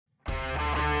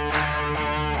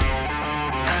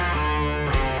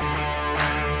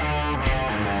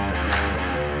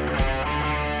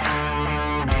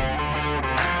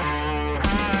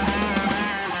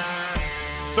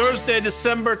Thursday,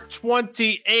 December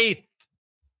 28th.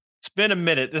 It's been a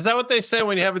minute. Is that what they say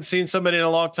when you haven't seen somebody in a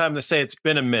long time? They say it's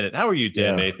been a minute. How are you,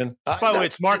 Dan Nathan? By the way,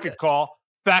 it's Market Call,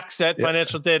 FactSet,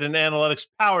 Financial Data and Analytics,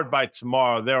 powered by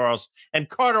Tomorrow. And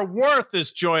Carter Worth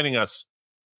is joining us.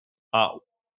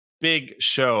 Big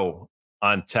show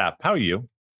on tap. How are you?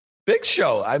 Big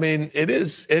show. I mean, it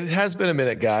has been a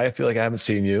minute, Guy. I feel like I haven't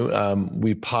seen you.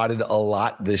 We potted a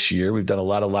lot this year. We've done a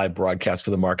lot of live broadcasts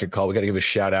for the Market Call. We got to give a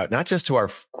shout out, not just to our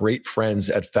great friends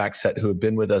at FactSet who have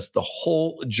been with us the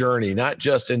whole journey, not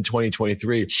just in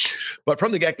 2023, but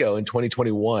from the get-go in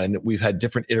 2021, we've had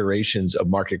different iterations of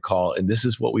Market Call. And this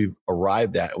is what we've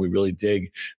arrived at. And we really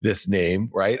dig this name,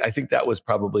 right? I think that was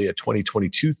probably a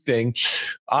 2022 thing.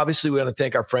 Obviously, we want to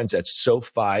thank our friends at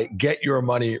SoFi. Get your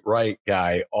money right,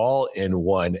 Guy. All in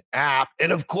one app.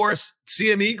 And of course,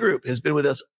 CME Group has been with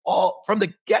us all from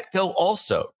the get-go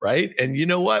also, right? And you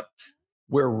know what?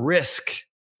 Where risk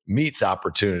meets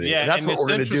opportunity. Yeah, and that's what we're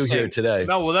going to do here today.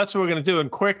 No, well, that's what we're going to do. And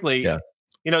quickly,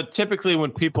 typically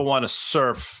when people want to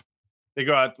surf, they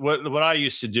go out. What I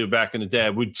used to do back in the day,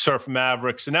 we'd surf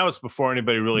Mavericks. And that was before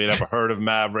anybody really had ever heard of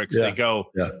Mavericks. They go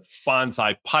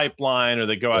Bonsai Pipeline, or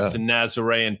they go out to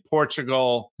Nazaré in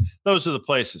Portugal. Those are the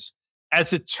places.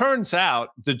 As it turns out,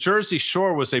 the Jersey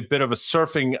Shore was a bit of a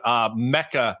surfing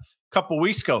mecca a couple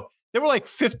weeks ago. There were like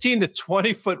 15 to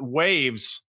 20-foot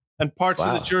waves and parts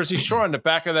of the Jersey Shore on the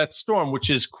back of that storm, which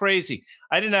is crazy.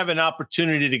 I didn't have an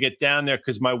opportunity to get down there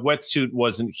because my wetsuit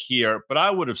wasn't here, but I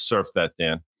would have surfed that,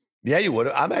 Dan. Yeah, you would.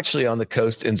 I'm actually on the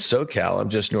coast in SoCal. I'm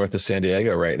just north of San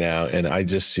Diego right now, and I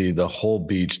just see the whole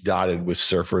beach dotted with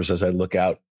surfers as I look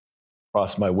out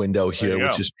across my window here,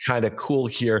 which is kind of cool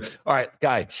here. All right,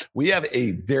 Guy, we have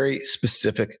a very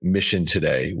specific mission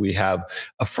today. We have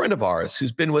a friend of ours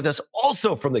who's been with us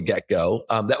also from the get-go.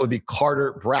 That would be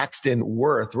Carter Braxton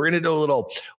Worth. We're going to do a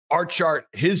little our chart,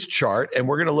 his chart, and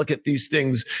we're going to look at these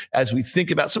things as we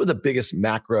think about some of the biggest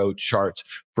macro charts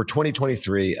for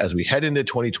 2023. As we head into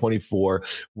 2024,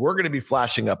 we're going to be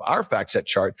flashing up our FactSet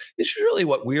chart. It's really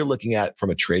what we're looking at from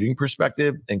a trading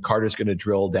perspective, and Carter's going to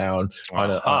drill down on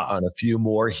a few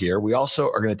more here. We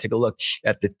also are going to take a look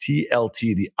at the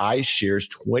TLT, the iShares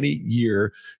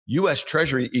 20-year U.S.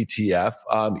 Treasury ETF.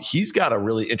 He's got a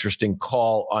really interesting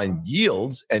call on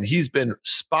yields, and he's been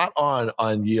spot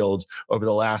on yields over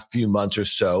the last few months or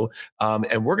so.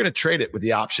 And we're going to trade it with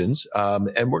the options.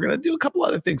 And we're going to do a couple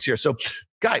other things here. So,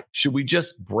 Guy, should we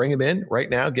just bring him in right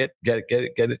now? Get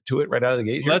it to it right out of the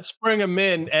gate here? Let's bring him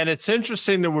in. And it's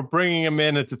interesting that we're bringing him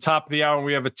in at the top of the hour. And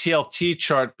we have a TLT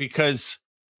chart because,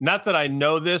 not that I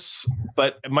know this,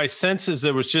 but my sense is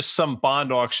there was just some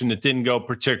bond auction that didn't go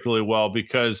particularly well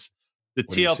because the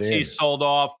TLT sold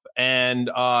off and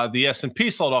the S&P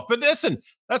sold off. But listen,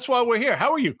 that's why we're here.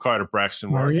 How are you, Carter Braxton?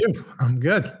 How are you? I'm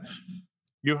good.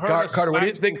 You heard Carter, what do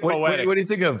you think? What do you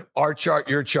think of our chart,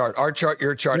 your chart, our chart,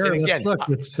 your chart? Sure, and again, look,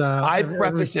 it's I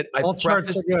preface it. All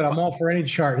charts are good. I'm all for any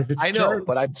chart. If it's I know, chart,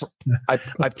 but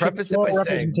I preface it by saying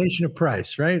representation of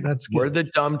price, right? That's good. We're the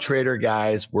dumb trader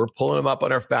guys. We're pulling them up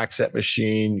on our FactSet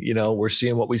machine. You know, we're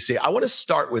seeing what we see. I want to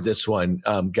start with this one,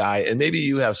 Guy, and maybe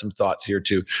you have some thoughts here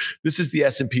too. This is the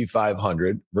S&P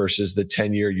 500 versus the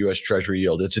 10-year U.S. Treasury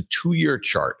yield. It's a 2-year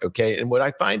chart, okay? And what I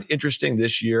find interesting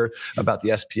this year about the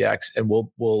SPX, and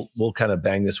we'll kind of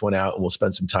bang this one out and we'll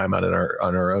spend some time on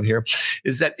our own here,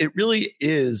 is that it really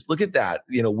is, look at that.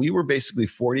 You know, we were basically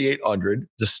 4,800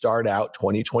 to start out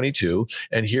 2022.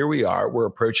 And here we are, we're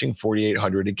approaching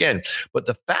 4,800 again. But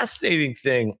the fascinating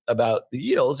thing about the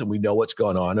yields, and we know what's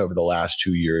going on over the last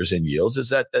 2 years in yields, is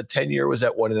that the 10-year was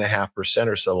at 1.5%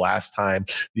 or so last time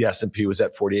the S&P was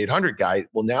at 4,800, Guy.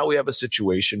 Well, now we have a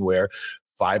situation where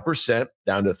 5%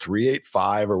 down to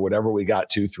 385 or whatever we got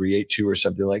to 382 or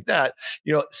something like that.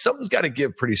 You know, something's got to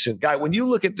give pretty soon. Guy, when you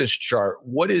look at this chart,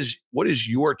 what is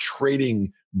your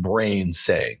trading brain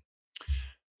saying?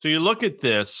 So you look at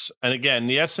this, and again,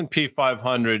 the S&P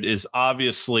 500 is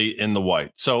obviously in the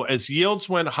white. So as yields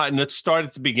went high, and let's start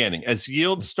at the beginning, as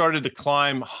yields started to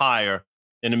climb higher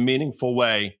in a meaningful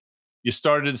way, you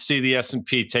started to see the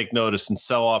S&P take notice and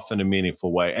sell off in a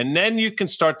meaningful way. And then you can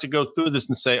start to go through this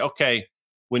and say, okay,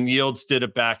 when yields did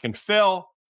it back and fill,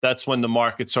 that's when the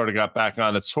market sort of got back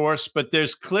on its horse. But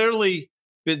there's clearly,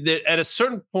 at a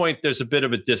certain point, there's a bit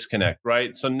of a disconnect,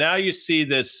 right? So now you see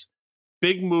this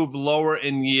big move lower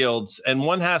in yields, and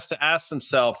one has to ask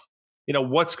himself, you know,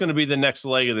 what's going to be the next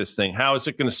leg of this thing? How is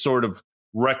it going to sort of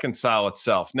reconcile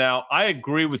itself? Now, I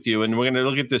agree with you, and we're going to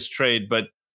look at this trade, but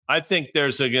I think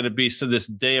there's going to be this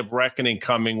day of reckoning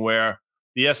coming where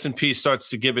the S&P starts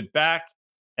to give it back.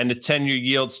 and the 10-year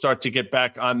yields start to get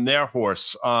back on their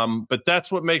horse. But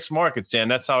that's what makes markets, Dan.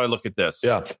 That's how I look at this.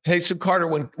 Yeah. Hey, so Carter,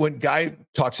 when Guy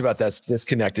talks about that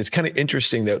disconnect, it's kind of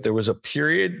interesting that there was a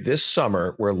period this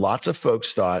summer where lots of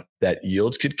folks thought that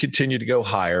yields could continue to go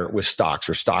higher with stocks,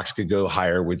 or stocks could go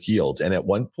higher with yields. And at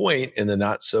one point in the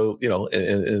not so,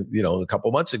 a couple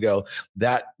of months ago,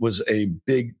 that was a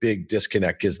big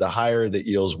disconnect, because the higher that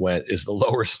yields went is the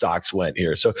lower stocks went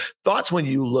here. So thoughts when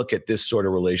you look at this sort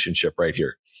of relationship right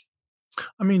here?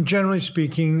 I mean, generally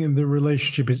speaking, the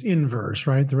relationship is inverse,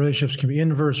 right? The relationships can be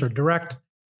inverse or direct.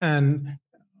 And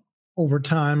over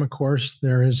time, of course,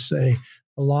 there is a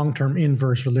long-term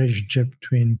inverse relationship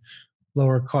between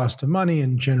lower cost of money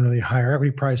and generally higher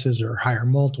equity prices or higher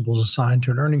multiples assigned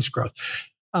to an earnings growth.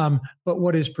 But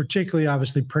what is particularly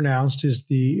obviously pronounced is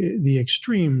the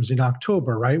extremes in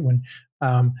October, right? When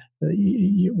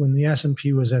the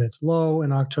S&P was at its low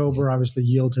in October, obviously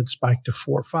yields had spiked to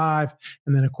 4 or 5.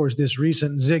 And then, of course, this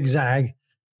recent zigzag,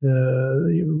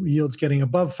 the yields getting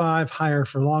above 5, higher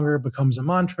for longer, becomes a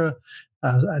mantra.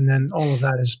 And then all of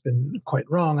that has been quite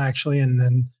wrong, actually. And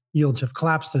then yields have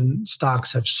collapsed and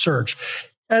stocks have surged.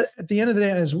 At the end of the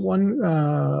day, as one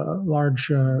large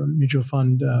mutual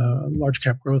fund, large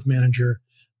cap growth manager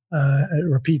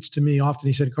repeats to me often,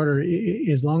 he said, Carter,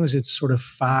 as long as it's sort of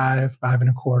 5,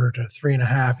 5.25 to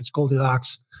 3.5, it's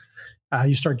Goldilocks.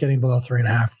 You start getting below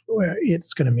 3.5,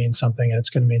 it's going to mean something, and it's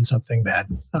going to mean something bad.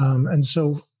 And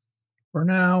so for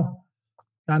now,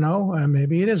 I know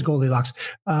maybe it is Goldilocks,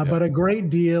 but a great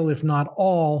deal, if not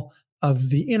all, of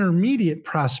the intermediate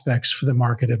prospects for the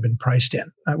market have been priced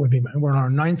in. That would be, we're on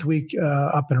our 9th week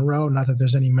up in a row. Not that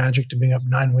there's any magic to being up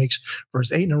 9 weeks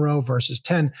versus 8 in a row versus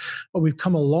 10, but we've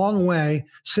come a long way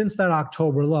since that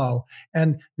October low.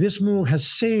 And this move has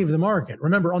saved the market.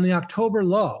 Remember, on the October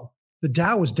low, the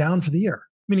Dow was down for the year,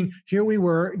 meaning here we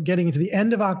were getting into the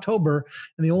end of October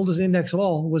and the oldest index of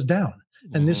all was down.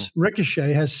 And this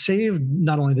ricochet has saved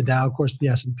not only the Dow, of course, the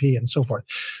S&P and so forth.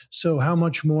 So how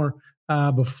much more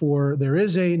before there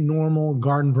is a normal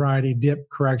garden variety dip,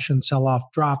 correction, sell-off,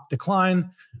 drop,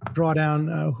 decline,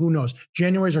 drawdown, who knows?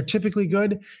 Januaries are typically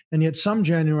good, and yet some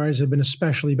Januaries have been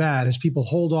especially bad as people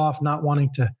hold off not wanting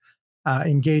to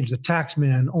engage the tax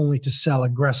man only to sell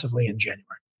aggressively in January.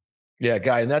 Yeah,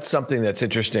 Guy, and that's something that's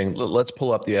interesting. Let's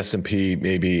pull up the S&P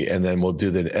maybe, and then we'll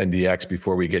do the NDX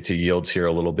before we get to yields here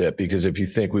a little bit. Because if you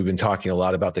think, we've been talking a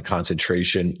lot about the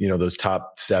concentration, those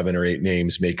top 7 or 8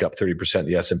 names make up 30% of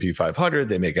the S&P 500.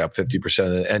 They make up 50%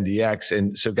 of the NDX.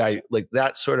 And so, Guy, like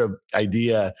that sort of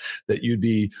idea that you'd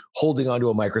be holding onto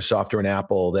a Microsoft or an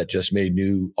Apple that just made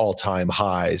new all-time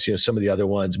highs. Some of the other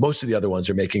ones, most of the other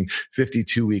ones are making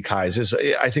 52-week highs.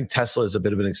 I think Tesla is a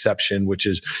bit of an exception, which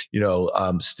is,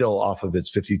 still off of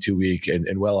its 52-week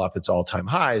and well off its all-time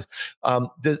highs.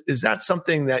 Is that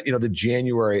something that, the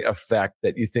January effect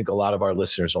that you think a lot of our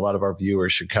listeners, a lot of our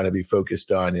viewers should kind of be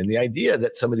focused on? And the idea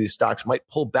that some of these stocks might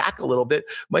pull back a little bit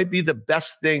might be the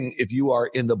best thing if you are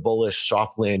in the bullish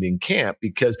soft landing camp,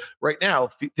 because right now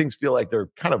things feel like they're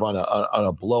kind of on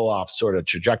a blow-off sort of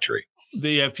trajectory.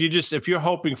 If you're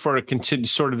hoping for a continued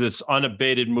sort of this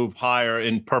unabated move higher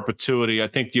in perpetuity, I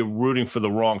think you're rooting for the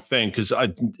wrong thing, because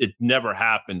it never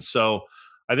happens. So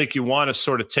I think you want to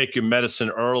sort of take your medicine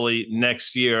early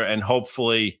next year, and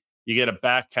hopefully you get a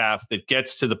back half that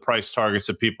gets to the price targets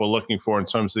that people are looking for in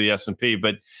terms of the S&P.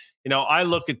 But I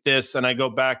look at this and I go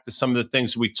back to some of the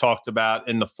things we talked about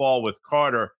in the fall with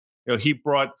Carter. He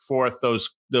brought forth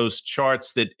those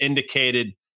charts that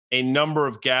indicated a number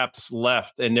of gaps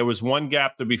left, and there was one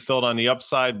gap to be filled on the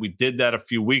upside. We did that a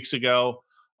few weeks ago.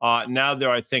 Now there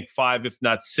are, I think, 5, if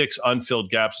not 6 unfilled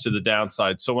gaps to the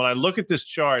downside. So when I look at this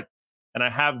chart and I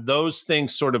have those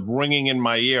things sort of ringing in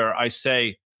my ear, I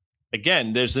say,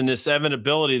 again, there's this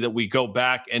inevitability that we go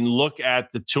back and look at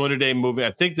the 200-day moving.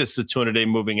 I think this is the 200-day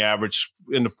moving average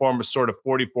in the form of sort of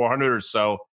 4,400 or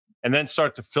so, and then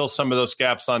start to fill some of those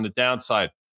gaps on the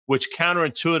downside, which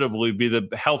counterintuitively would be the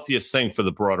healthiest thing for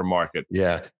the broader market.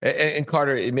 Yeah. And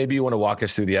Carter, maybe you want to walk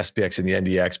us through the SPX and the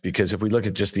NDX, because if we look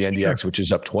at just the NDX, which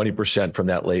is up 20% from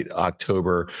that late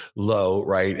October low,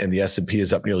 right? And the S&P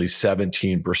is up nearly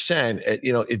 17%.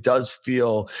 It does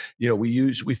feel,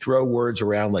 we throw words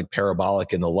around like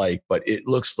parabolic and the like, but it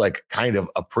looks like kind of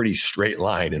a pretty straight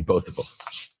line in both of them.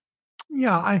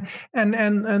 Yeah.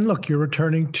 And look, you're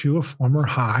returning to a former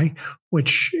high,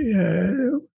 which,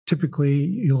 typically,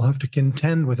 you'll have to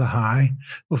contend with a high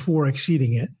before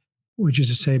exceeding it, which is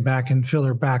to say back and fill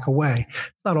or back away.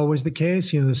 It's not always the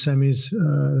case. The semis,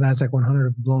 the NASDAQ 100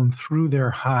 have blown through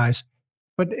their highs.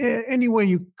 But any way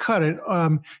you cut it,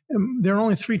 there are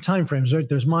only 3 time frames, right?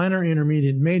 There's minor,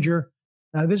 intermediate, major.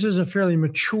 This is a fairly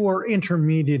mature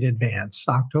intermediate advance,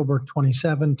 October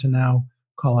 27 to now,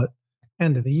 call it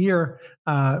end of the year,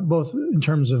 both in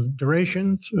terms of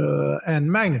duration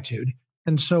and magnitude.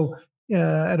 And so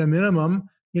at a minimum,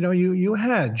 you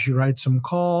hedge, you write some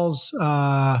calls,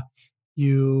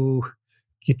 you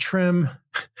trim,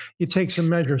 you take some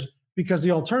measures. Because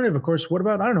the alternative, of course, what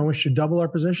about, I don't know, we should double our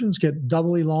positions, get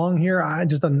doubly long here? It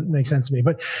just doesn't make sense to me.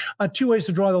 But two ways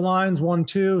to draw the lines, 1,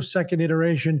 2, second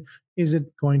iteration, is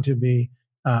it going to be,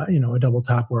 a double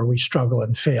top where we struggle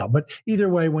and fail? But either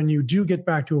way, when you do get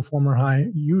back to a former high,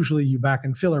 usually you back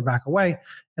and fill or back away,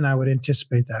 and I would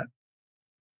anticipate that.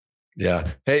 Yeah.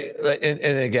 Hey,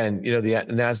 and again, the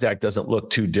NASDAQ doesn't look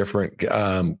too different,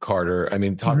 Carter. I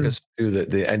mean, talk us through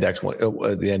the index the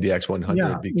NDX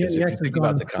 100, because if you think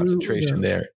about the concentration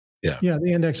there. Yeah. Yeah.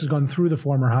 The index has gone through the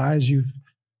former highs. You've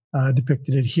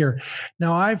depicted it here.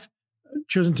 Now, I've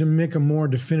chosen to make a more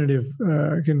definitive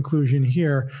conclusion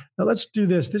here. Now, let's do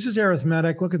this. This is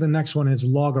arithmetic. Look at the next one. It's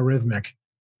logarithmic.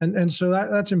 And so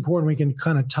that's important. We can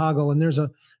kind of toggle, and there's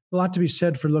a lot to be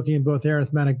said for looking at both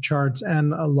arithmetic charts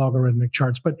and logarithmic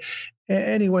charts. But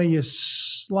anyway you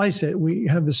slice it, we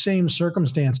have the same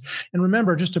circumstance. And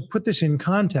remember, just to put this in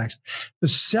context, the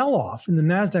sell-off in the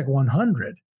NASDAQ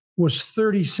 100 was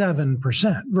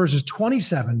 37% versus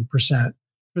 27%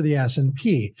 for the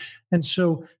S&P. And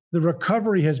so the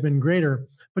recovery has been greater.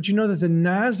 But you know that the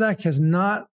NASDAQ has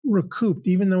not recouped,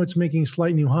 even though it's making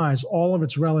slight new highs, all of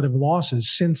its relative losses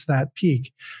since that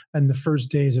peak in the first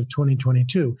days of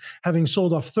 2022. Having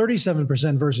sold off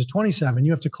 37% versus 27%,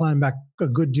 you have to climb back a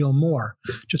good deal more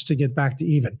just to get back to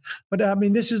even. But I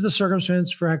mean, this is the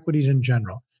circumstance for equities in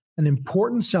general. An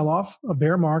important sell-off, a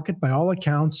bear market by all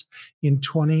accounts in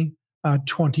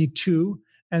 2022.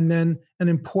 And then an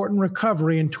important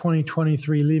recovery in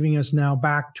 2023, leaving us now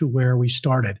back to where we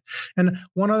started. And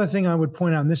one other thing I would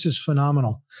point out, and this is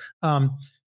phenomenal,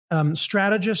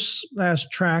 strategists as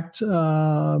tracked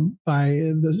by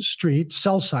the street,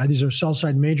 sell side, these are sell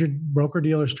side major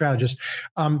broker-dealer strategists,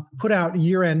 put out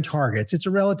year-end targets. It's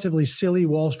a relatively silly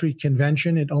Wall Street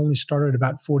convention. It only started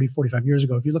about 40, 45 years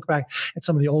ago. If you look back at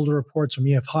some of the older reports from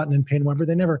E.F. Hutton and Payne Webber,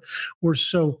 they never were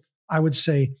so, I would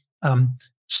say,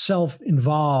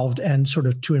 self-involved and sort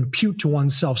of to impute to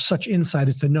oneself such insight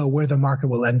as to know where the market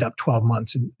will end up 12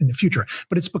 months in the future.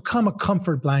 But it's become a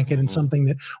comfort blanket and something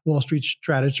that Wall Street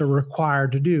strategists are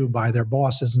required to do by their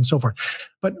bosses and so forth.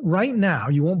 But right now,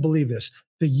 you won't believe this,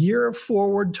 the year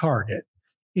forward target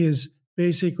is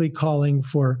basically calling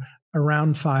for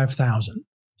around 5,000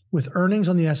 with earnings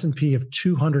on the S&P of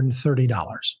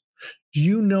 $230. Do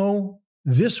you know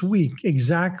this week,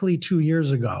 exactly 2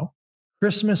 years ago,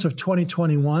 Christmas of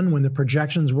 2021, when the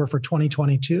projections were for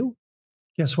 2022,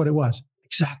 guess what it was?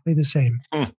 Exactly the same.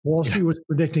 Wall Street was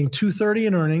predicting 230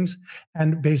 in earnings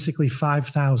and basically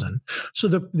 5,000. So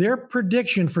their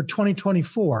prediction for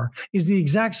 2024 is the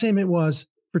exact same it was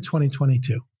for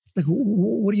 2022. Like,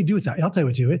 what do you do with that? I'll tell you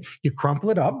what you do. You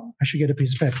crumple it up. I should get a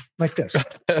piece of paper like this.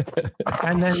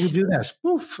 And then you do this.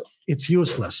 Poof, it's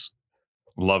useless.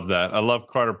 Love that. I love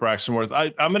Carter Braxtonworth.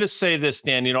 I'm going to say this,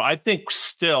 Dan. I think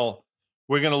still,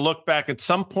 we're going to look back at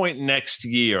some point next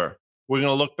year. We're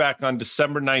going to look back on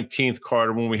December 19th,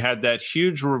 Carter, when we had that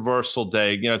huge reversal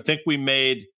day. I think we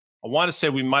want to say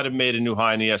we might have made a new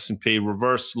high in the S&P,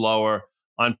 reversed lower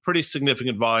on pretty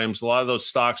significant volumes. A lot of those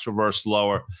stocks reversed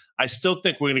lower. I still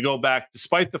think we're going to go back,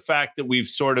 despite the fact that we've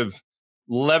sort of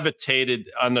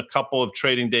levitated on a couple of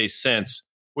trading days since.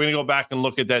 We're going to go back and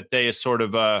look at that day as sort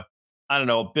of a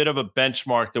bit of a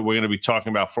benchmark that we're going to be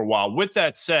talking about for a while. With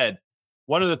that said,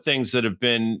 one of the things that have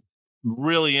been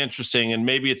really interesting, and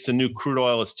maybe it's the new crude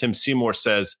oil, as Tim Seymour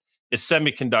says, is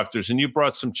semiconductors. And you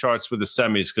brought some charts with the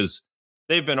semis because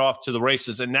they've been off to the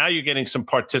races. And now you're getting some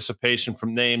participation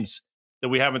from names that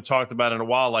we haven't talked about in a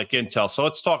while, like Intel. So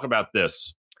let's talk about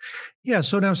this. Yeah,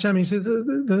 so now semis,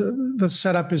 the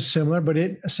setup is similar, but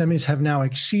semis have now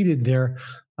exceeded their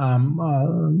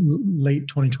late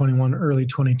 2021, early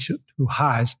 22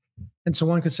 highs. And so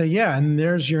one could say, yeah, and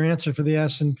there's your answer for the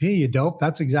S&P, you dope.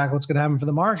 That's exactly what's going to happen for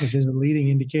the market. There's a leading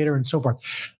indicator and so forth.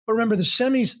 But remember, the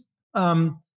semis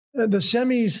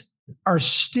are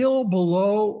still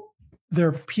below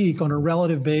their peak on a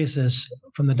relative basis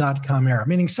from the dot-com era,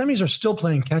 meaning semis are still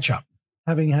playing catch-up,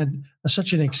 having had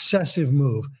such an excessive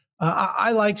move.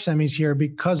 I like semis here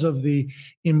because of the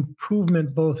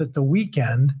improvement both at the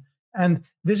weekend, and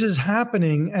this is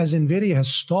happening as NVIDIA has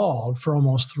stalled for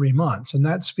almost 3 months, and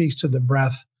that speaks to the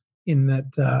breadth in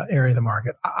that area of the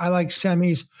market. I like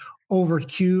semis over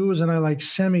Qs, and I like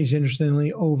semis,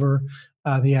 interestingly, over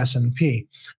the S&P.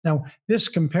 Now, this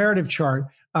comparative chart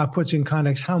puts in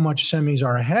context how much semis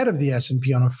are ahead of the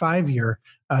S&P on a 5-year,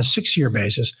 6-year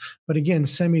basis. But again,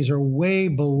 semis are way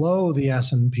below the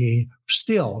S&P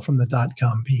still from the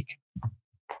dot-com peak.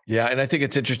 Yeah, and I think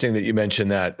it's interesting that you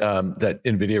mentioned that that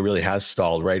NVIDIA really has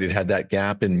stalled, right? It had that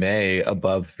gap in May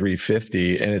above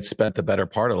 350, and it spent the better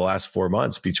part of the last 4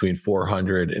 months between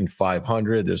 400 and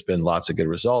 500. There's been lots of good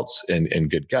results and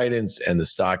good guidance, and the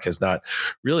stock has not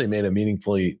really made a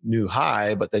meaningfully new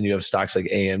high. But then you have stocks like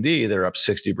AMD that are up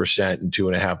 60% in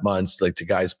 2.5 months. Like to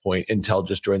Guy's point, Intel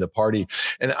just joined the party,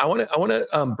 and I want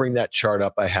to bring that chart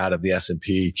up I had of the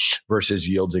S&P versus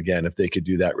yields again, if they could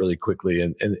do that really quickly.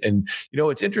 And you know,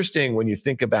 it's interesting when you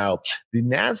think about the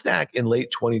NASDAQ in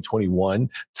late 2021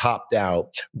 topped out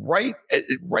right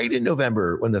in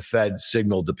November when the Fed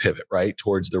signaled the pivot, right,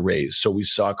 towards the raise. So we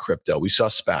saw crypto, we saw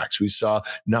SPACs, we saw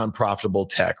non-profitable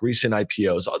tech, recent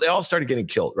IPOs. They all started getting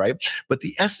killed, right? But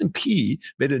the S&P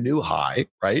made a new high,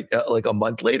 right, like a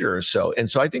month later or so. And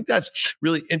so I think that's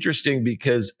really interesting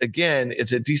because, again,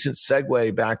 it's a decent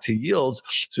segue back to yields.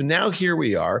 So now here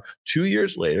we are, 2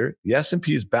 years later, the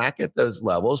S&P is back at those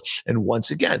levels. And once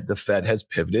again, the Fed has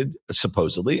pivoted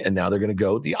supposedly, and now they're going to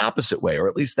go the opposite way, or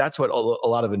at least that's what a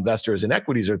lot of investors in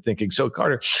equities are thinking. So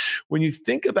Carter, when you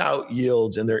think about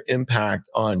yields and their impact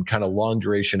on kind of long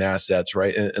duration assets,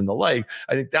 right, and the like,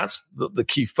 I think that's the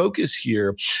key focus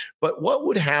here. But what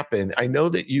would happen? I know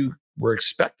that you were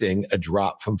expecting a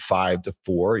drop from 5 to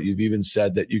 4. You've even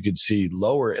said that you could see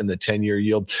lower in the 10-year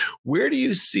yield. Where do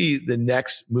you see the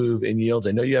next move in yields?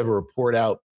 I know you have a report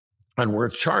out on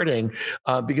worth charting,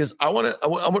 because I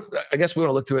guess we want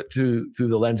to look through it through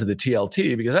the lens of the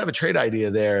TLT, because I have a trade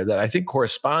idea there that I think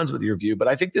corresponds with your view, but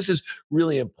I think this is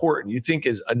really important. You think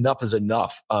is enough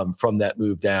from that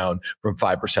move down from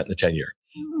 5% in the 10-year.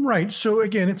 Right. So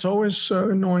again, it's always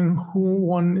knowing who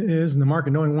one is in the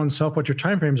market, knowing oneself, what your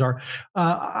timeframes are.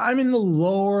 I'm in the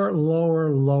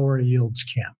lower yields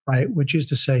camp, right? Which is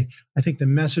to say, I think the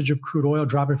message of crude oil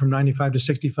dropping from 95 to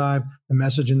 65, the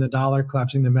message in the dollar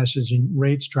collapsing, the message in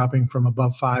rates dropping from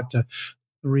above 5 to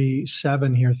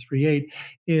 3.7 here, 3.8,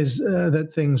 is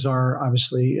that things are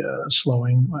obviously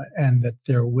slowing and that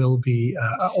there will be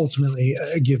ultimately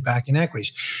a give back in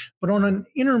equities. But on an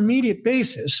intermediate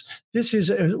basis, this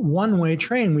is a one-way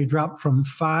train. We dropped from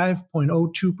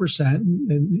 5.02%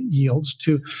 in yields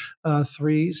to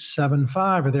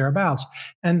 3.75 or thereabouts.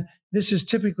 And this is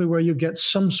typically where you get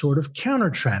some sort of counter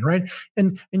trend, right?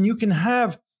 And you can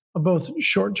have both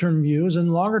short-term views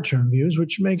and longer-term views,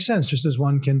 which makes sense, just as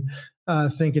one can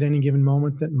think at any given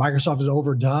moment that Microsoft is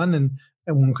overdone and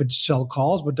one could sell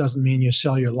calls, but doesn't mean you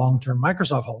sell your long-term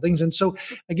Microsoft holdings. And so,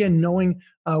 again, knowing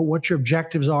what your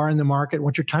objectives are in the market,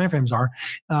 what your timeframes are,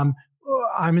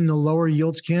 I'm in the lower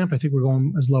yields camp. I think we're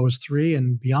going as low as 3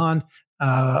 and beyond.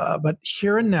 But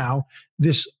here and now,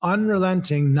 this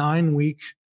unrelenting 9-week,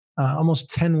 almost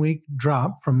 10-week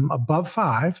drop from above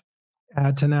 5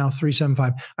 to now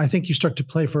 3.75. I think you start to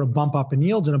play for a bump up in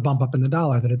yields and a bump up in the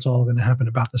dollar, that it's all going to happen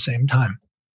about the same time.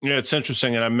 Yeah, it's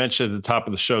interesting. And I mentioned at the top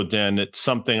of the show, Dan, it's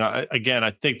something, I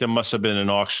think there must have been an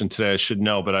auction today. I should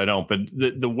know, but I don't. But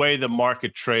the way the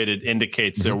market traded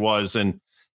indicates there was. And,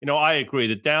 you know, I agree.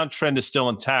 The downtrend is still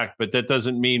intact, but that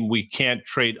doesn't mean we can't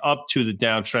trade up to the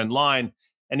downtrend line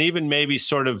and even maybe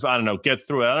sort of, get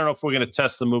through it. I don't know if we're going to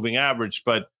test the moving average,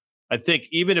 but I think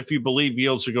even if you believe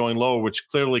yields are going lower, which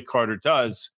clearly Carter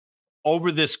does,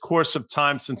 over this course of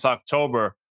time since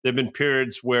October, there have been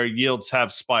periods where yields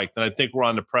have spiked. And I think we're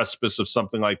on the precipice of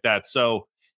something like that. So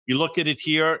you look at it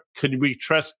here, could we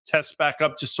test back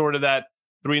up to sort of that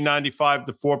 3.95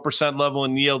 to 4% level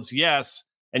in yields? Yes.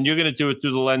 And you're going to do it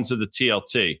through the lens of the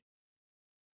TLT.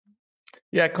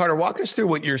 Yeah, Carter, walk us through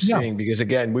what you're seeing, because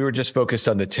again, we were just focused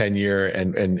on the 10-year,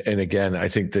 and again, I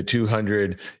think the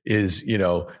 200 is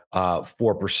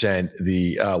 4%.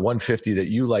 The 150 that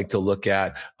you like to look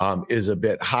at is a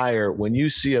bit higher. When you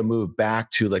see a move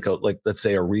back to like let's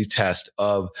say a retest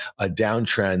of a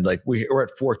downtrend, like we're at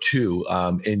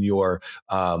 4.2 in your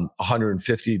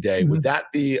 150 day, would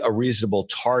that be a reasonable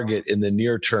target in the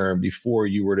near term before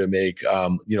you were to make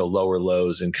lower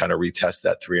lows and kind of retest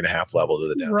that 3.5 level to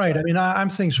the downside? Right. I mean, I'm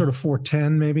thinking sort of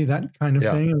 410, maybe that kind of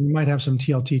thing. And we might have some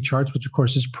TLT charts, which of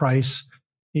course is price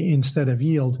instead of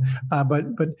yield. But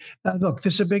look,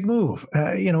 this is a big move.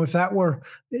 If that were,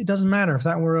 it doesn't matter if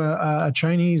that were a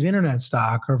Chinese internet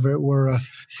stock or if it were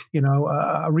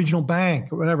a regional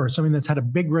bank or whatever, something that's had a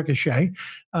big ricochet.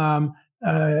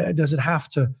 Does it have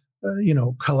to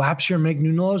collapse here and make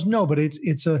new lows? No, but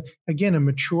it's a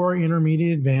mature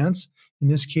intermediate advance. In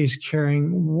this case,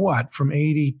 carrying what from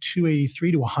 82,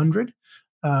 83 to 100.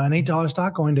 an $8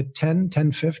 stock going to 10,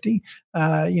 10.50.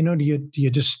 Do you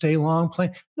just stay long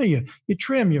play? No, you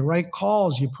trim, you write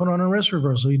calls, you put on a risk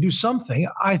reversal, you do something,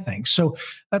 I think. So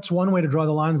that's one way to draw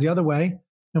the lines. The other way,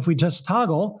 if we just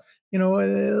toggle,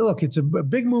 look, it's a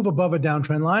big move above a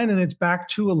downtrend line, and it's back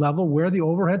to a level where the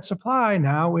overhead supply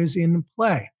now is in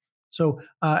play. So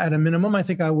at a minimum, I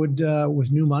think I would,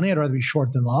 with new money, I'd rather be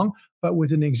short than long. But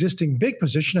with an existing big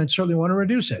position, I'd certainly want to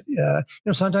reduce it.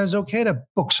 Sometimes it's okay to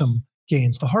book some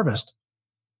gains to harvest.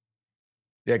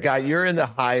 Yeah, Guy, you're in the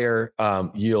higher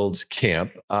yields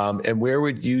camp. And where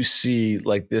would you see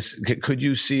like this? Could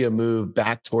you see a move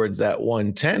back towards that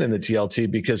 110 in the TLT?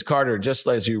 Because Carter, just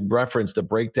as you referenced the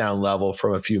breakdown level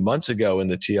from a few months ago in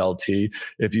the TLT,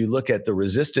 if you look at the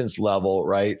resistance level,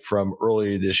 right, from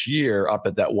earlier this year up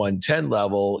at that 110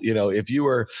 level, if you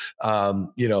were,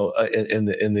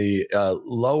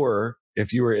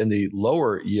 if you were in the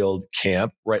lower yield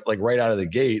camp, right, like right out of the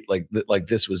gate, like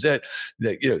this was it,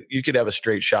 that you could have a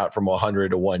straight shot from 100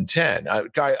 to 110.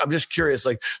 Guy, I'm just curious,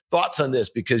 like thoughts on this,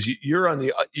 because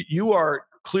you are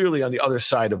clearly on the other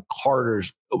side of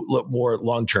Carter's more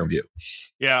long-term view.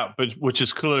 Yeah, but which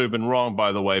has clearly been wrong,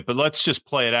 by the way. But let's just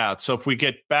play it out. So if we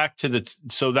get back to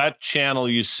that channel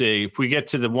you see, if we get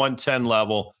to the 110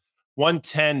 level.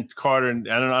 110, Carter, and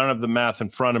I don't have the math in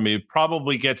front of me, it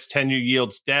probably gets 10-year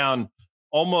yields down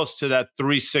almost to that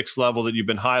 3.6 level that you've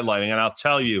been highlighting. And I'll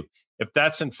tell you, if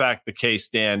that's in fact the case,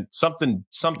 Dan, something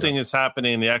is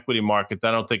happening in the equity market that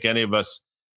I don't think any of us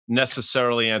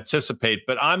necessarily anticipate.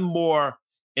 But I'm more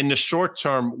in the short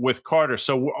term with Carter.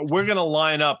 So we're going to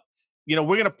line up. We're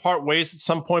going to part ways at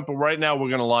some point, but right now we're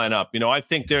going to line up. I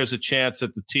think there's a chance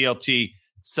that the TLT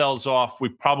sells off. We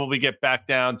probably get back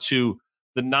down to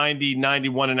the 90,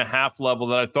 91.5 level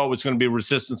that I thought was going to be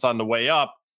resistance on the way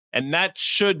up. And that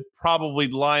should probably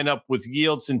line up with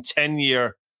yields in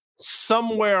 10-year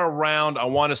somewhere around, I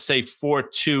want to say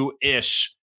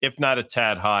 4.2-ish, if not a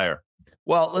tad higher.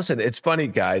 Well, listen, it's funny,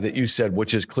 Guy, that you said,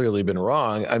 which has clearly been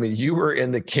wrong. I mean, you were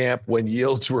in the camp when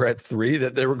yields were at 3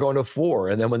 that they were going to 4.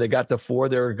 And then when they got to 4,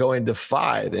 they were going to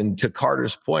 5. And to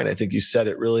Carter's point, I think you said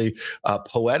it really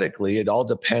poetically. It all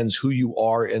depends who you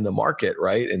are in the market,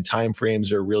 right? And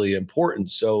timeframes are really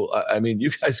important. So, you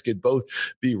guys could both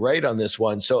be right on this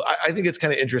one. So I think it's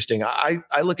kind of interesting. I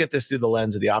look at this through the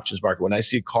lens of the options market. When I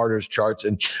see Carter's charts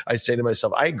and I say to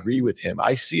myself, I agree with him.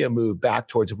 I see a move back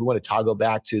towards, if we want to toggle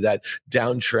back to that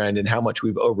downtrend and how much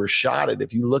we've overshot it.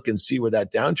 If you look and see where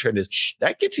that downtrend is,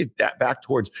 that gets you back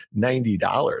towards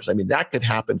 $90. I mean, that could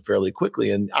happen fairly quickly.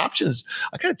 And options,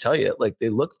 I gotta tell you, like they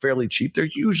look fairly cheap. They're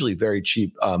usually very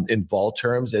cheap in vol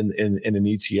terms in an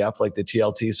ETF like the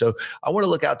TLT. So I want to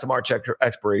look out to March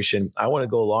expiration. I want to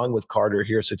go along with Carter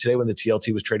here. So today when the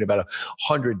TLT was trading about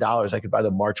 $100, I could buy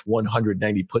the March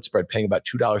 190 put spread, paying about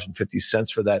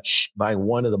 $2.50 for that, buying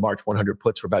one of the March 100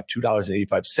 puts for about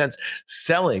 $2.85,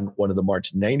 selling one of the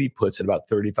March 90 puts at about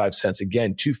 35 cents.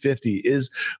 Again, 250 is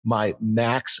my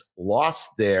max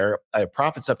loss there. I have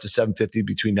profits up to 750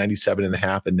 between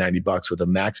 97.5 and $90 with a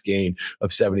max gain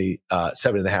of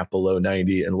 77.5 below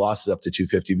 90, and losses up to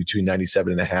 250 between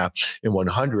 97.5 and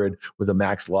 100 with a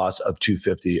max loss of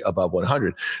 250 above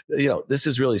 100. This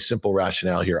is really simple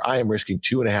rationale here. I am risking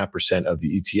 2.5% of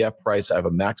the ETF price. I have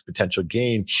a max potential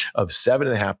gain of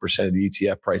 7.5% of the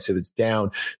ETF price if it's down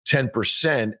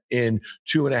 10% in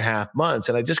 2.5 months.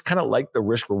 And I just kind of like the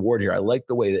risk reward here. I like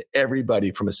the way that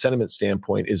everybody from a sentiment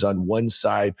standpoint is on one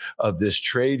side of this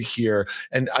trade here.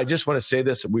 And I just want to say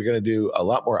this, we're going to do a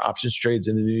lot more options trades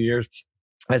in the new year.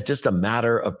 As just a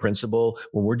matter of principle,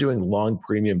 when we're doing long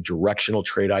premium directional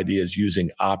trade ideas using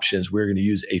options, we're going to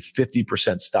use a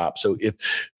 50% stop. So if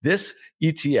this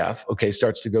ETF,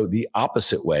 starts to go the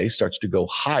opposite way, starts to go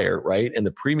higher, right? And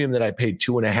the premium that I paid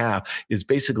 2.5 is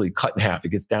basically cut in half. It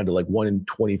gets down to like 1 in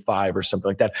 25 or something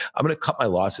like that. I'm going to cut my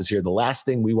losses here. The last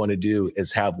thing we want to do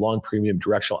is have long premium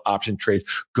directional option trades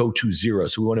go to zero.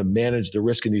 So we want to manage the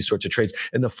risk in these sorts of trades.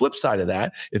 And the flip side of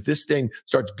that, if this thing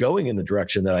starts going in the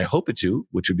direction that I hope it to,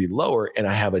 which would be lower, and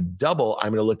I have a double, I'm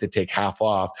going to look to take half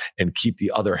off and keep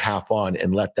the other half on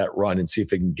and let that run and see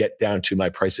if it can get down to my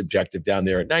price objective down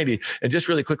there at 90. And just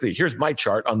really quickly, here's my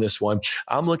chart on this one.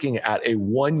 I'm looking at a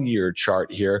 1-year chart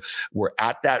here. We're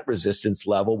at that resistance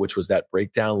level, which was that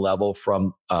breakdown level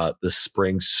from the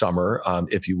spring, summer,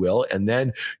 if you will. And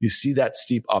then you see that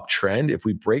steep uptrend. If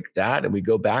we break that and we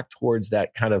go back towards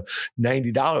that kind of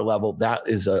 $90 level, that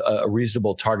is a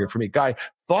reasonable target for me. Guy,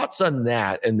 thoughts on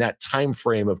that and that time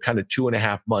frame of kind of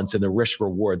 2.5 months and the risk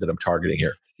reward that I'm targeting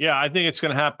here? Yeah, I think it's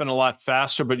going to happen a lot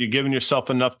faster, but you're giving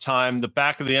yourself enough time. The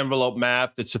back of the envelope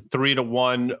math, it's a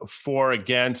 3-to-1 for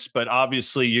against, but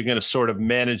obviously you're going to sort of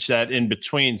manage that in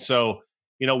between. So,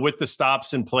 with the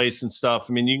stops in place and stuff.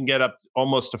 I mean, you can get up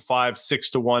almost to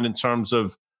 5-6 to 1 in terms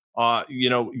of,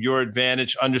 your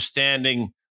advantage,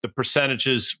 understanding the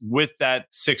percentages with that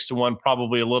 6 to 1,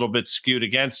 probably a little bit skewed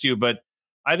against you. But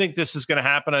I think this is going to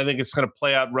happen. I think it's going to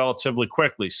play out relatively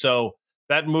quickly. So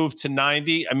that move to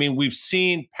 90, I mean, we've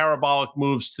seen parabolic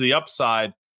moves to the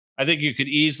upside. I think you could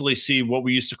easily see what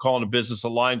we used to call in a business a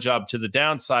line job to the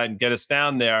downside and get us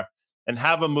down there and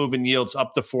have a move in yields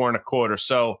up to 4.25.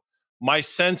 So my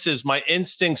sense is, my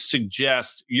instincts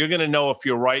suggest you're going to know if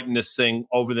you're right in this thing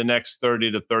over the next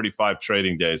 30 to 35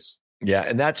 trading days. Yeah,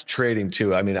 and that's trading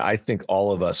too. I mean, I think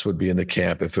all of us would be in the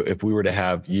camp if we were to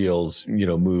have yields,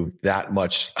 move that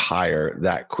much higher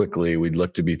that quickly. We'd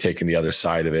look to be taking the other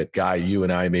side of it. Guy, you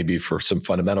and I maybe for some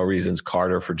fundamental reasons,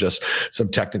 Carter for just some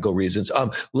technical reasons.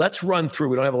 Let's run through.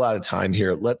 We don't have a lot of time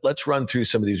here. Let's run through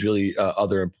some of these really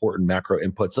other important macro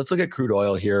inputs. Let's look at crude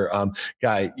oil here.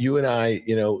 Guy, you and I,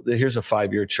 here's a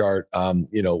 5-year chart.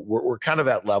 We're kind of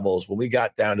at levels when we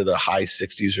got down to the high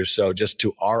 60s or so, just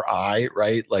to our eye,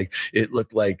 right? Like, it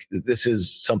looked like this is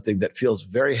something that feels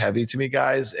very heavy to me,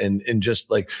 guys. And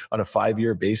just like on a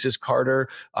 5-year basis, Carter,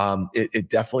 it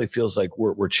definitely feels like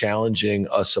we're challenging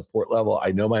a support level.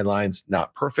 I know my line's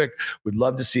not perfect. Would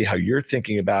love to see how you're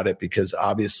thinking about it, because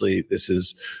obviously this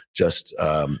is just,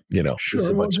 Sure. this is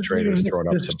a bunch of traders throwing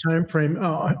up this time frame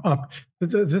up.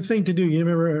 The thing to do, you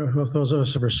remember those of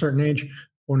us of a certain age,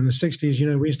 born in the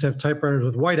 60s, we used to have typewriters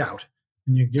with whiteout,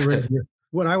 and you get rid of your.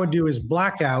 What I would do is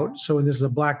black out. So when this is a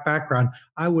black background,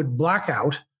 I would black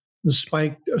out the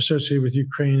spike associated with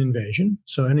Ukraine invasion.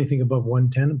 So anything above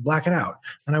 110, black it out.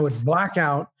 And I would black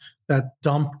out that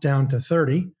dump down to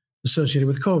 30 associated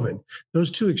with COVID.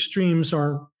 Those two extremes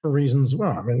are for reasons,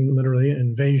 literally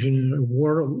invasion,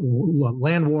 war,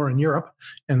 land war in Europe,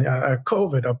 and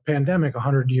COVID, a pandemic,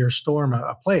 100-year storm,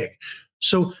 a plague.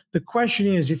 So the question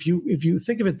is, if you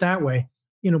think of it that way,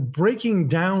 breaking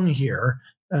down here,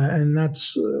 and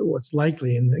that's what's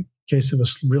likely in the case of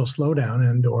a real slowdown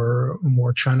and or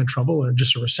more China trouble or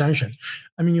just a recession.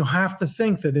 I mean, you have to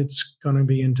think that it's going to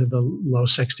be into the low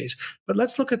 60s. But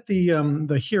let's look at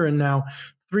the here and now.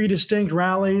 3 distinct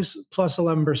rallies, plus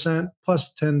 11%,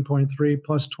 plus 10.3,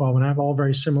 plus 12.5, all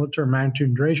very similar to magnitude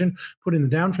and duration. Put in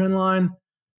the downtrend line,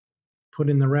 put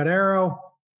in the red arrow.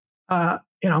 That's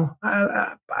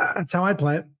how I'd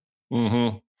play it.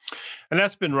 Mm-hmm. And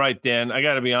that's been right, Dan. I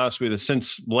got to be honest with you.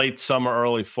 Since late summer,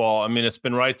 early fall, I mean, it's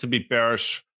been right to be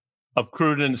bearish of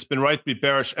crude, and it's been right to be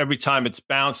bearish every time it's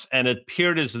bounced, and it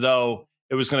appeared as though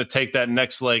it was going to take that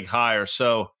next leg higher.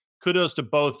 So kudos to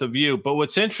both of you. But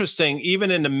what's interesting,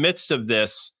 even in the midst of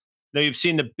this, you've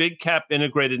seen the big cap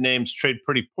integrated names trade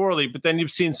pretty poorly, but then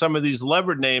you've seen some of these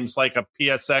levered names like a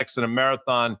PSX and a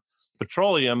Marathon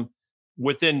Petroleum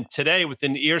within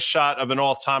earshot of an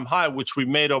all-time high, which we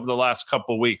made over the last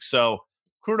couple of weeks. So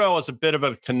crude oil is a bit of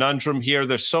a conundrum here.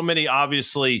 There's so many,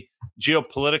 obviously,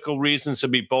 geopolitical reasons to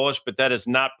be bullish, but that has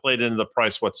not played into the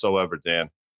price whatsoever,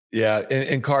 Dan. Yeah.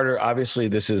 And Carter, obviously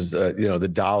this is,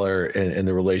 the dollar and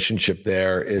the relationship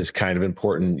there is kind of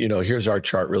important. Here's our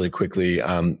chart really quickly.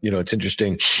 It's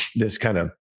interesting. This kind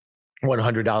of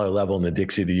 $100 level in the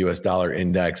Dixie, the US dollar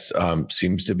index,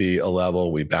 seems to be a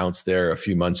level we bounced there a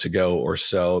few months ago or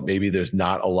so. Maybe there's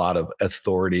not a lot of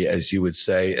authority, as you would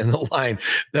say, in the line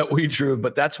that we drew,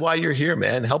 but that's why you're here,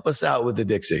 man. Help us out with the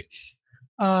Dixie.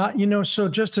 So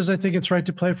just as I think it's right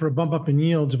to play for a bump up in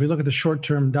yields, if we look at the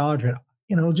short-term dollar trend,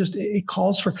 it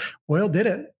calls for oil did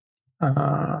it.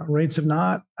 Rates have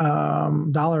not,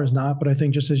 dollar is not, but I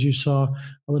think just as you saw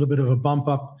a little bit of a bump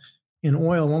up in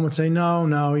oil, one would say,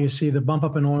 no, you see the bump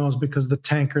up in oil is because of the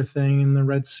tanker thing and the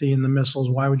Red Sea and the missiles.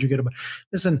 Why would you get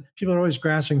listen, people are always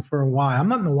grasping for a why. I'm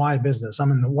not in the why business.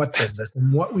 I'm in the what business.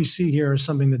 And what we see here is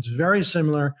something that's very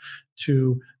similar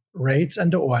to rates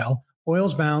and to oil.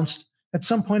 Oil's bounced. At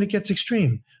some point, it gets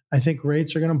extreme. I think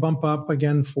rates are going to bump up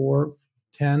again for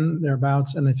 10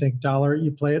 thereabouts. And I think dollar,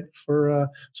 you play it for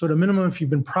sort of minimum. If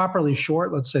you've been properly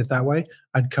short, let's say it that way,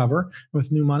 I'd cover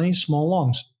with new money, small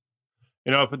longs.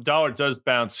 If a dollar does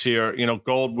bounce here,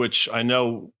 gold, which I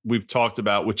know we've talked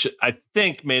about, which I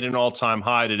think made an all-time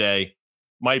high today,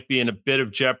 might be in a bit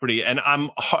of jeopardy. And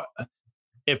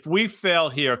if we fail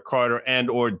here, Carter and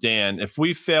or Dan, if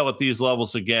we fail at these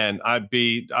levels again,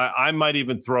 I might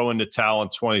even throw in the towel in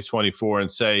 2024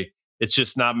 and say it's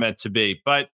just not meant to be.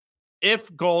 But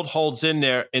if gold holds in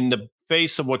there in the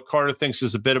face of what Carter thinks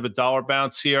is a bit of a dollar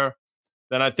bounce here,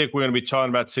 then I think we're going to be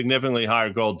talking about significantly higher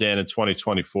gold, Dan, in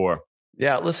 2024.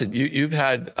 Yeah, listen, you've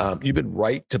been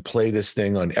right to play this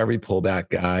thing on every pullback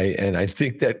guy, and I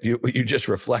think that what you just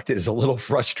reflected is a little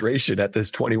frustration at this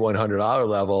 $2,100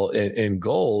 level in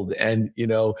gold, and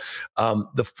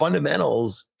the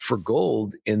fundamentals for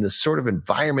gold in the sort of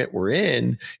environment we're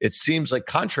in, it seems like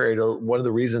contrary to one of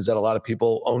the reasons that a lot of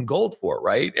people own gold for,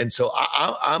 right? And so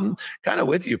I'm kind of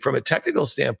with you from a technical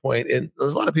standpoint, and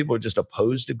there's a lot of people who are just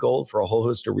opposed to gold for a whole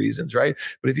host of reasons, right?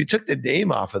 But if you took the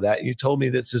name off of that, and you told me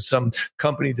this is some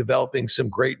company developing some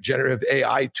great generative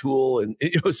AI tool and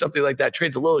something like that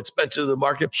trades a little expensive to the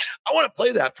market, I want to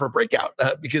play that for a breakout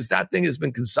because that thing has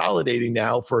been consolidating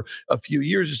now for a few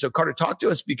years or so. Carter, talk to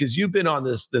us because you've been on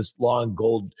this long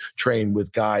gold train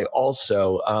with Guy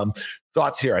also.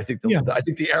 Thoughts here? I think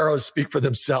the arrows speak for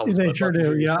themselves. They sure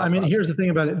do. Yeah, I mean, here's the thing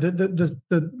about it: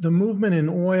 the movement in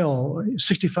oil,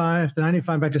 65 to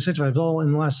 95, back to 65, is all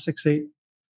in the last 6-8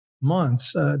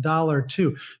 months,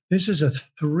 $1 This is a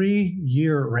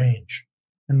 3-year range,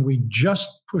 and we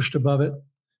just pushed above it,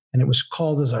 and it was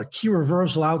called as a key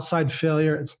reversal outside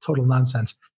failure. It's total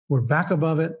nonsense. We're back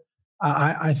above it.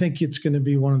 I think it's going to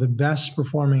be one of the best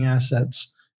performing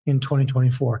assets in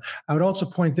 2024. I would also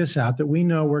point this out that we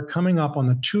know we're coming up on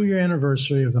the 2-year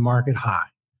anniversary of the market high.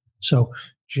 So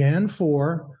Jan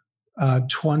 4,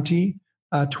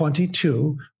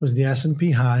 2022 was the S&P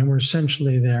high, and we're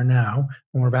essentially there now,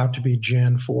 and we're about to be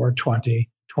Jan 4,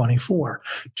 2024.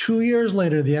 2 years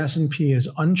later, the S&P is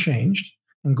unchanged,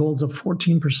 and gold's up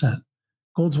 14%.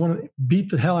 Gold's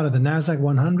beat the hell out of the NASDAQ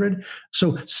 100.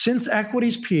 So since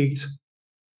equities peaked,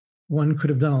 one could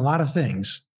have done a lot of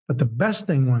things, but the best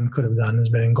thing one could have done is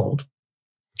been in gold.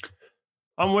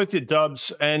 I'm with you,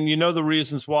 Dubs. And you know the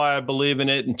reasons why I believe in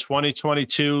it. In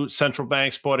 2022, central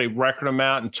banks bought a record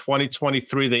amount. In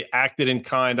 2023, they acted in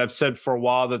kind. I've said for a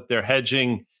while that they're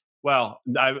hedging. Well,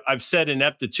 I've said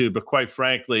ineptitude, but quite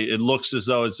frankly, it looks as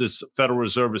though as this Federal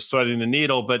Reserve is threading the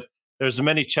needle. But there's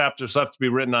many chapters left to be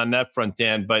written on that front,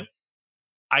 Dan. But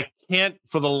I can't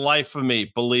for the life of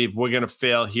me believe we're going to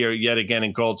fail here yet again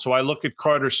in gold. So I look at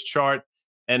Carter's chart,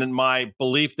 and in my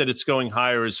belief that it's going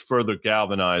higher is further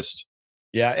galvanized.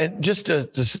 Yeah, and just to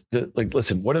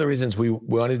listen, one of the reasons we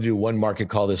wanted to do one market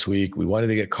call this week, we wanted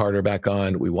to get Carter back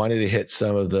on. We wanted to hit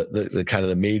some of the kind of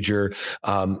the major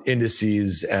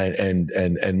indices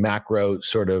and macro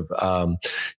sort of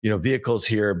vehicles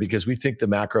here because we think the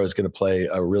macro is going to play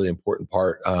a really important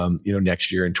part.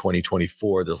 Next year in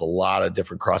 2024, there's a lot of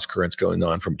different cross currents going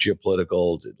on from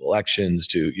geopolitical to elections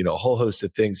to a whole host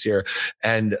of things here.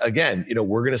 And again,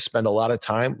 we're going to spend a lot of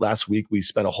time. Last week we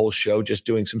spent a whole show just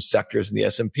doing some sectors in the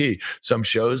S&P. Some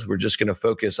shows we're just going to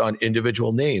focus on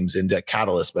individual names and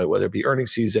catalysts, but whether it be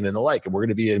earnings season and the like. And we're going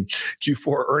to be in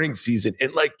Q4 earnings season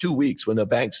in like 2 weeks when the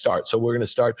banks start. So we're going to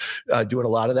start doing a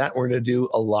lot of that. We're going to do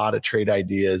a lot of trade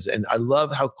ideas. And I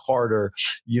love how Carter,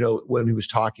 when he was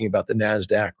talking about the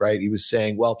NASDAQ, right, he was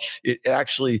saying, well, it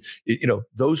actually,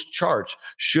 those charts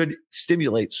should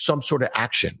stimulate some sort of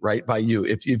action, right, by you.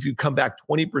 If you come back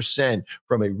 20%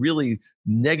 from a really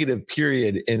negative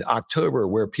period in October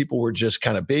where people were just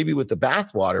kind of baby with the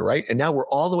bathwater, right? And now we're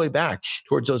all the way back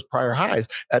towards those prior highs.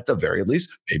 At the very least,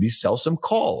 maybe sell some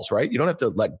calls, right? You don't have to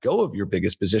let go of your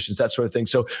biggest positions, that sort of thing.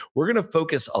 So we're going to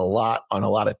focus a lot on a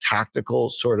lot of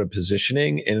tactical sort of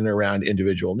positioning in and around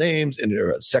individual names, in and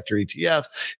around sector ETFs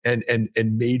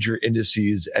and major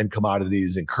indices and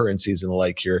commodities and currencies and the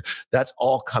like here. That's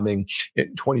all coming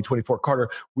in 2024. Carter,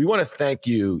 we want to thank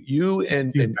you. You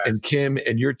and Kim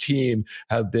and your team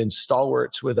have been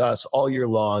stalwarts with us all year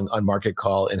long on Market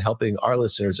Call and helping our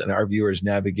listeners and our viewers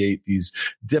navigate these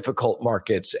difficult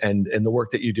markets. And the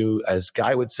work that you do, as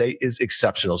Guy would say, is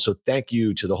exceptional. So thank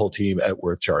you to the whole team at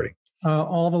Worth Charting.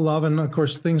 All the love. And of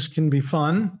course, things can be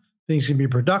fun, things can be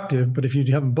productive, but if you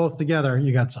have them both together,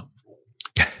 you got something.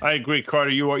 I agree,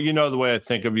 Carter. You know the way I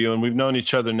think of you, and we've known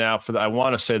each other now for I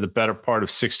want to say the better part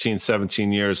of 16,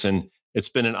 17 years. And it's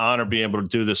been an honor being able to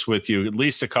do this with you at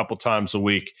least a couple times a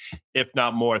week, if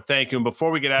not more. Thank you. And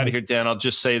before we get out of here, Dan, I'll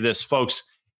just say this, folks,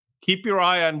 keep your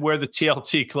eye on where the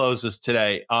TLT closes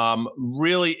today.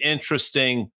 Really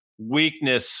interesting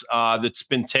weakness that's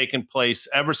been taking place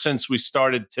ever since we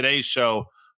started today's show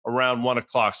around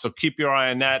 1:00. So keep your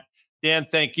eye on that. Dan,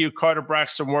 thank you. Carter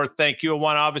Braxton Worth, thank you. I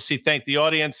want to obviously thank the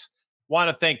audience. Want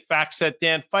to thank FactSet,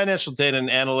 Dan, financial data and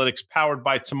analytics powered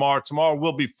by Tomorrow. Tomorrow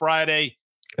will be Friday.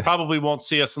 Probably won't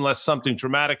see us unless something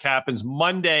dramatic happens.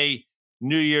 Monday,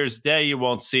 New Year's Day, you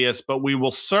won't see us, but we will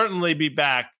certainly be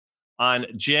back on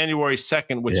January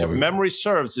 2nd, which if memory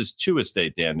serves is Tuesday,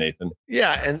 Dan Nathan.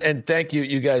 Yeah, and thank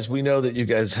you guys. We know that you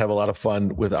guys have a lot of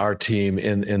fun with our team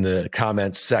in the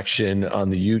comments section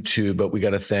on the YouTube, but we got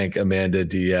to thank Amanda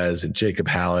Diaz and Jacob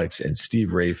Hallex and Steve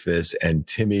Rafis and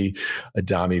Timmy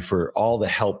Adami for all the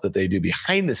help that they do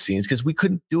behind the scenes, because we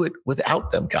couldn't do it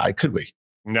without them, Guy, could we?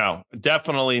 No,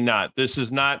 definitely not. This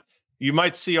is not, you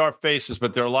might see our faces,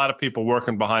 but there are a lot of people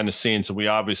working behind the scenes, and we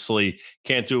obviously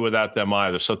can't do it without them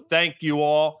either. So thank you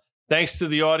all. Thanks to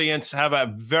the audience. Have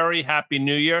a very happy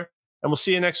New Year, and we'll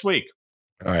see you next week.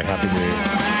 All right. Happy New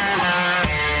Year.